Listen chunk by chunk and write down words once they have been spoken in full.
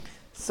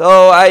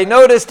So I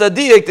noticed a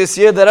diuk this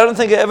year that I don't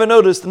think I ever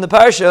noticed in the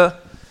parsha,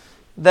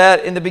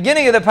 that in the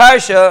beginning of the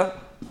parsha,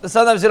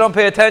 sometimes you don't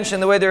pay attention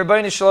the way the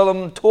Rebbeinu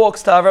Shalom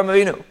talks to Avram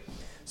Avinu.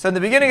 So in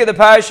the beginning of the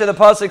parsha, the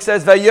pasuk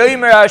says,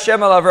 "Vayomer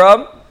Hashem al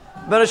Avram."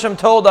 Ben Hashem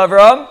told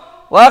Avram,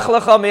 "Lech lecha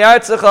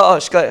miyartzecha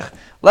ashkeich,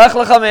 lech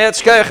lecha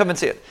miyartzecha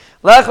mitzir,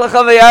 lech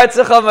lecha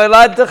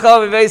miyartzecha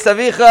miladtecha miveis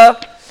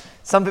avicha."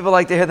 Some people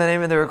like to hear the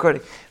name in the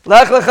recording.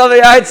 Lech lecha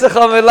miyartzecha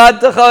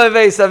miladtecha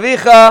miveis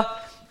avicha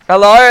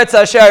al haaretz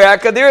asher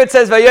yakadir. It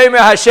says, "Vayomer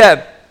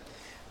Hashem."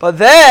 But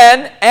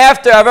then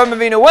after Avram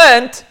Avinu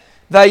went,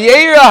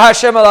 Vayera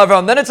Hashem al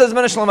Avram. Then it says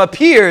Ben Shalom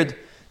appeared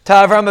to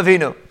Avram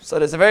Avinu. So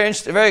there's a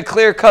very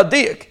clear cut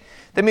diuk.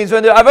 That means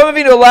when Avram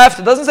Avinu left,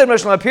 it doesn't say Ben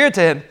Shalom appeared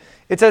to him.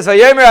 It says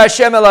Vayemer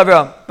Hashem el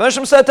Avram. Ben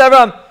Shalom said to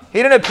Avram,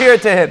 he didn't appear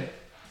to him.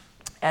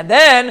 And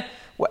then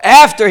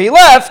after he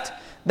left,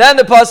 then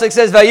the pasuk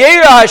says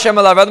Vayera Hashem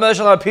el Avram. Ben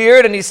Shalom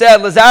appeared and he said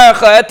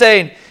Lazaracha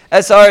etein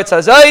es haaretz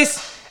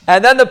hazos.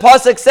 And then the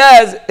pasuk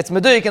says, it's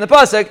meduyik in the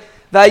pasuk,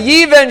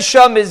 Vayiven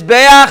sham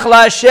mizbeach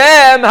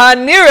laHashem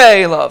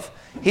hanirei elav.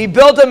 He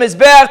built a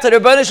mizbeach to the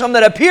Rebbeinu Shalom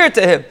that appeared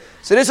to him.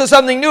 So this was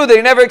something new that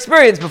he never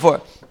experienced before.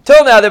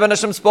 Till now, the Rebbeinu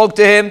Shalom spoke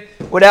to him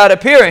without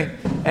appearing.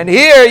 And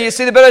here, you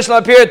see the Rebbeinu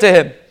Shalom appeared to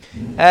him.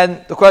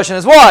 And the question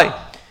is why?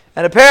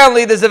 And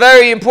apparently, there's a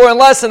very important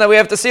lesson that we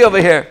have to see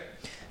over here.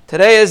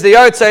 Today is the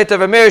yahrzeit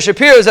of Amir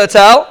Shapiro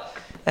Zatzal.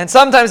 And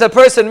sometimes a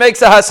person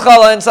makes a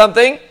haschala in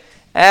something,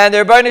 and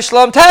the Rebbeinu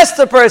Shalom tests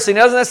the person. He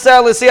doesn't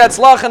necessarily see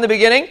hatzlach in the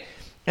beginning,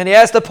 and he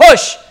has to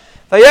push.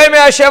 Vayomer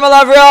Hashem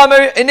al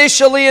Avram.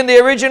 Initially, in the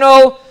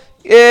original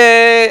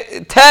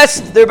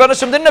test, the Rebbeinu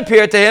Shalom didn't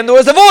appear to him. There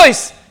was a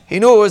voice. He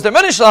knew it was the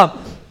Rebbeinu Shalom,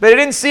 but he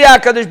didn't see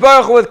HaKadosh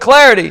Baruch Hu with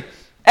clarity.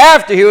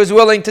 After he was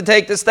willing to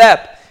take the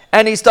step,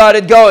 and he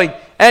started going,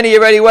 and he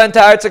already went to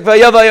Artzak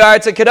Vayavayu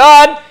Artzak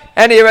Kedan,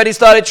 and he already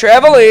started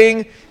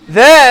traveling.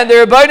 Then the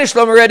Rebbeinu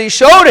Shalom already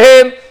showed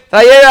him.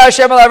 Vayera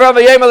Hashem al Avram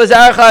Vayemer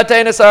Lazaracha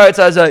etein es haaretz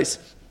hazos.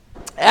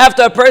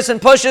 After a person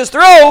pushes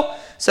through,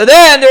 so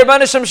then the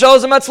Rebbeinu Shalom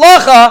shows him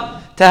hatzlacha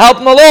to help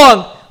him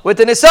along with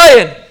the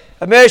nisayon.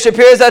 Amir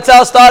Shapiro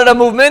Zatzal started a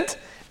movement,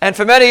 and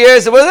for many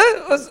years it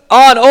was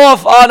on,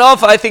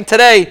 off. I think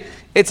today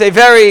it's a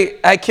very,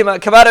 I come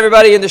out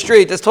everybody in the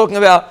street that's talking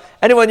about,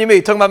 anyone you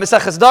meet, talking about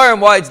Maseches Darim,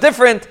 why it's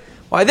different,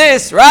 why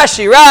this,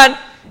 Rashi, Ran,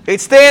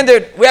 it's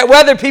standard.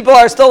 Whether people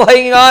are still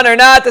hanging on or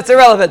not, that's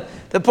irrelevant.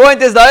 The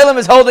point is the Olam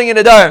is holding in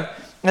the Darim.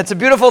 It's a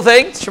beautiful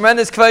thing, it's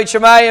tremendous Kvayt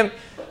Shemayim,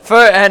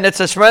 and it's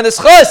a tremendous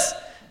chus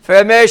for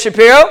Amir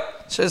Shapiro.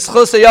 It's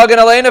chus Yagan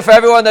Aleina for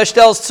everyone that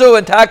tells Tzu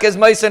and Takez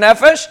Ma'aser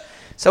Nefesh.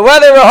 So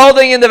whether we're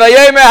holding in the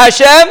Vayomer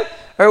Hashem,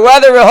 or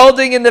whether we're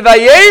holding in the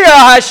Vayera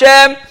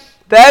Hashem,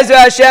 Be'ezra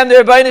Hashem, the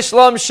Rebbeinu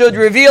Shalom should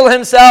reveal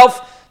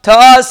himself to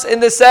us in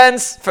the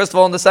sense, first of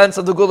all in the sense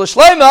of the Gula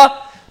Shleima,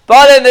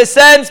 but in the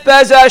sense,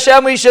 Be'ezra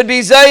Hashem, we should be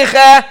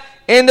Zeicha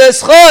in the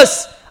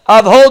schus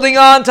of holding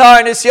on to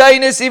our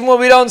Nisyanis even when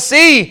we don't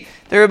see.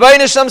 The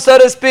Rebbeinu Shalom, so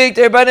to speak,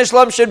 the Rebbeinu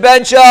Shalom should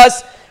bench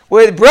us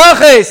with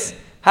brachis,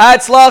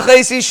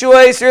 hatzlachis,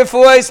 yishuais,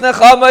 refuais,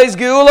 nechamais,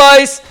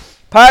 geulais,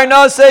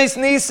 parnases,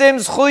 nisim,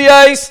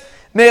 zchuyais,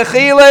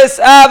 mechiles,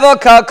 ava,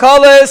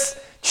 kakalis,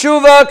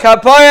 tshuva,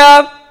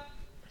 kapara,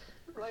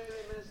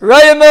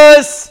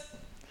 rayamus,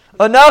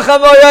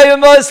 onachamo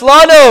rayamus,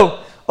 lanu,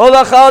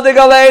 olachal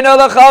degaleinu,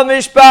 olachal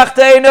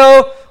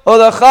mishpachteinu,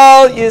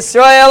 olachal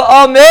Yisrael,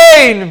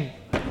 amen.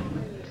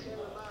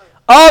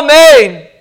 Amen.